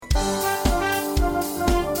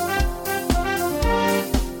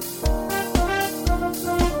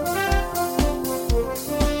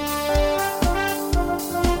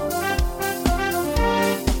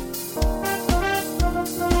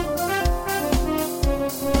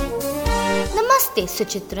Namaste,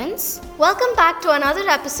 Suchitrans. Welcome back to another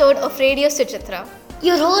episode of Radio Suchitra.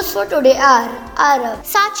 Your hosts for today are Arav,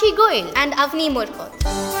 Sachi Goyal, and Avni Murkot.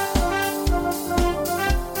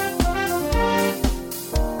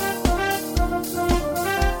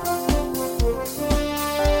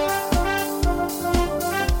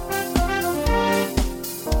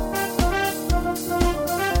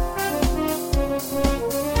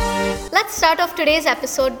 Let's start off today's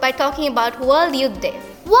episode by talking about World Youth Day.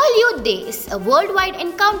 World Youth Day is a worldwide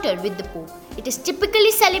encounter with the Pope. It is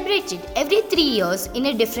typically celebrated every 3 years in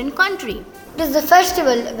a different country. It is a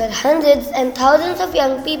festival where hundreds and thousands of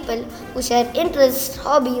young people who share interests,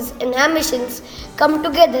 hobbies, and ambitions come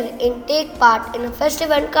together and take part in a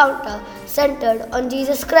festive encounter centered on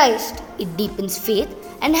Jesus Christ. It deepens faith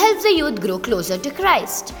and helps the youth grow closer to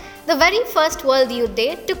Christ. The very first World Youth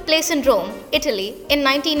Day took place in Rome, Italy in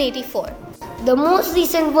 1984. The most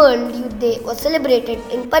recent World Youth Day was celebrated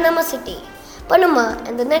in Panama City, Panama,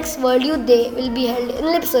 and the next World Youth Day will be held in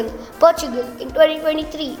Lisbon, Portugal in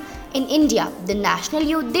 2023. In India, the National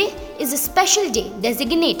Youth Day is a special day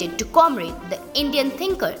designated to commemorate the Indian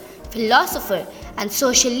thinker, philosopher, and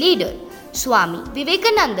social leader Swami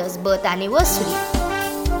Vivekananda's birth anniversary.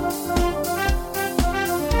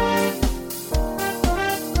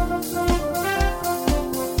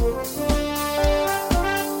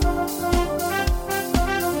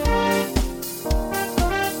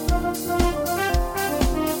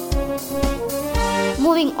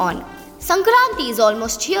 Moving on, Sankranti is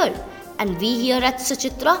almost here, and we here at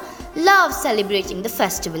Suchitra love celebrating the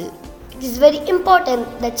festival. It is very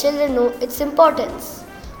important that children know its importance.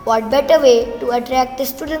 What better way to attract the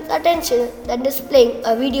students' attention than displaying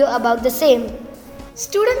a video about the same?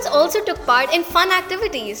 Students also took part in fun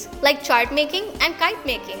activities like chart making and kite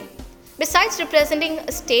making, besides representing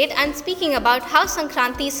a state and speaking about how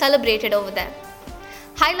Sankranti is celebrated over there.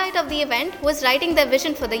 Highlight of the event was writing their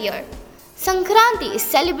vision for the year. Sankranti is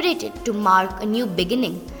celebrated to mark a new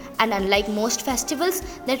beginning, and unlike most festivals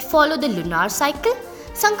that follow the lunar cycle,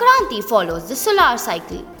 Sankranti follows the solar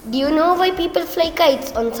cycle. Do you know why people fly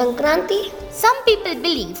kites on Sankranti? Some people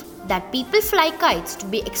believe that people fly kites to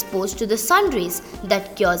be exposed to the sun rays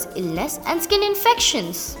that cause illness and skin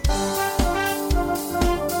infections.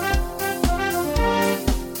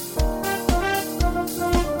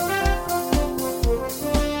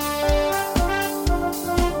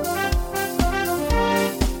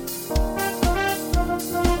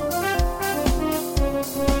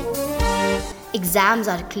 Exams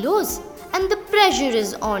are close and the pressure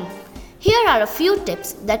is on. Here are a few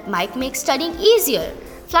tips that might make studying easier.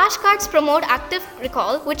 Flashcards promote active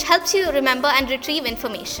recall, which helps you remember and retrieve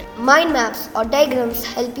information. Mind maps or diagrams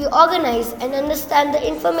help you organize and understand the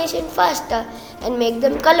information faster and make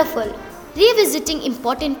them colorful. Revisiting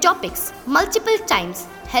important topics multiple times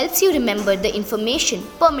helps you remember the information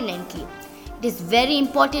permanently. It is very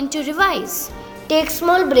important to revise. Take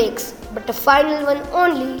small breaks, but a final one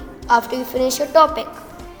only after you finish your topic.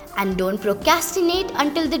 And don't procrastinate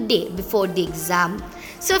until the day before the exam.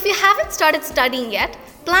 So if you haven't started studying yet,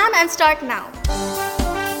 plan and start now.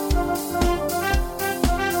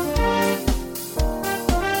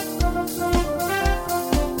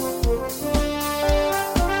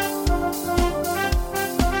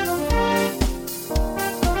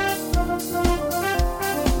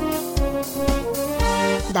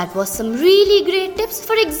 That was some really great tips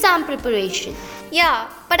for exam preparation. Yeah,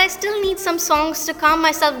 but I still need some songs to calm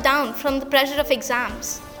myself down from the pressure of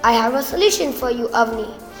exams. I have a solution for you,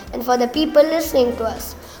 Avni, and for the people listening to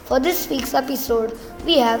us. For this week's episode,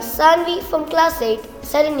 we have Sanvi from Class 8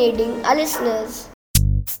 serenading our listeners.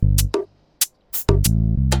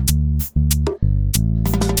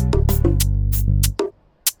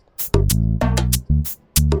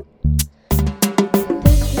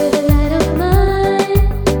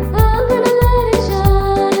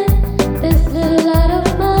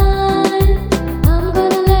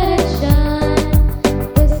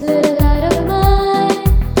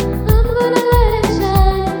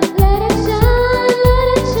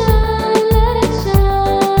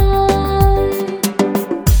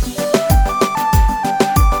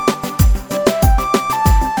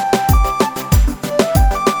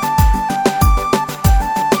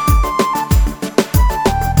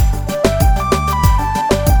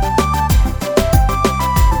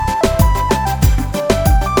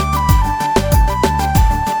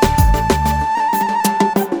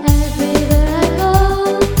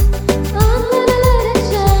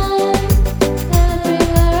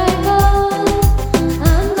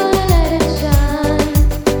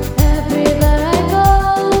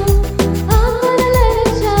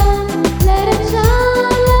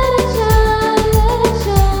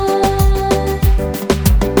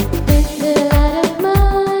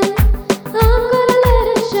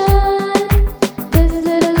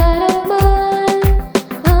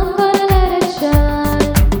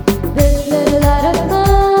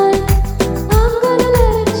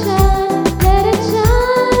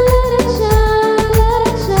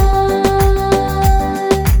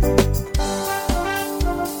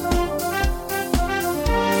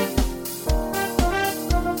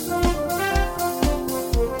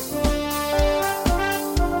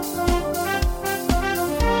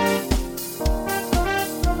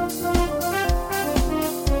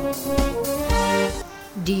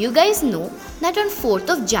 you guys know that on 4th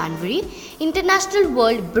of January, International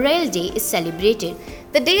World Braille Day is celebrated?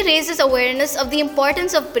 The day raises awareness of the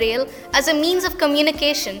importance of Braille as a means of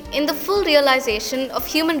communication in the full realization of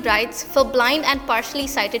human rights for blind and partially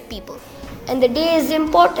sighted people. And the day is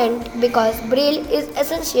important because Braille is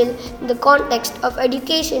essential in the context of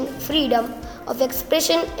education, freedom of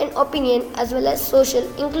expression and opinion, as well as social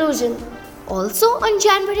inclusion. Also on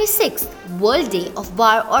January 6th, World Day of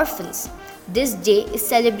War Orphans. This day is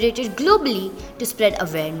celebrated globally to spread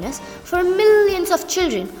awareness for millions of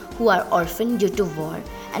children who are orphaned due to war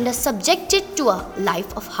and are subjected to a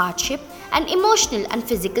life of hardship and emotional and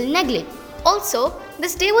physical neglect. Also,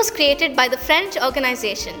 this day was created by the French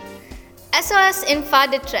organization SOS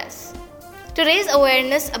Enfants Détresse to raise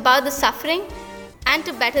awareness about the suffering and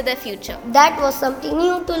to better their future. That was something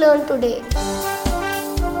new to learn today.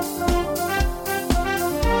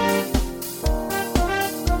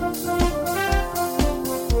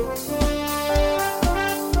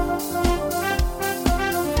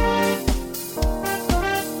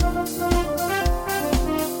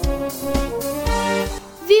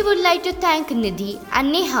 We would like to thank Nidhi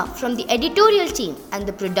and Neha from the editorial team and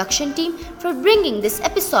the production team for bringing this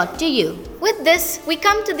episode to you. With this, we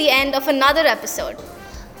come to the end of another episode.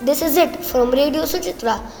 This is it from Radio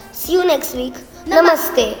Suchitra. See you next week.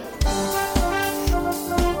 Namaste.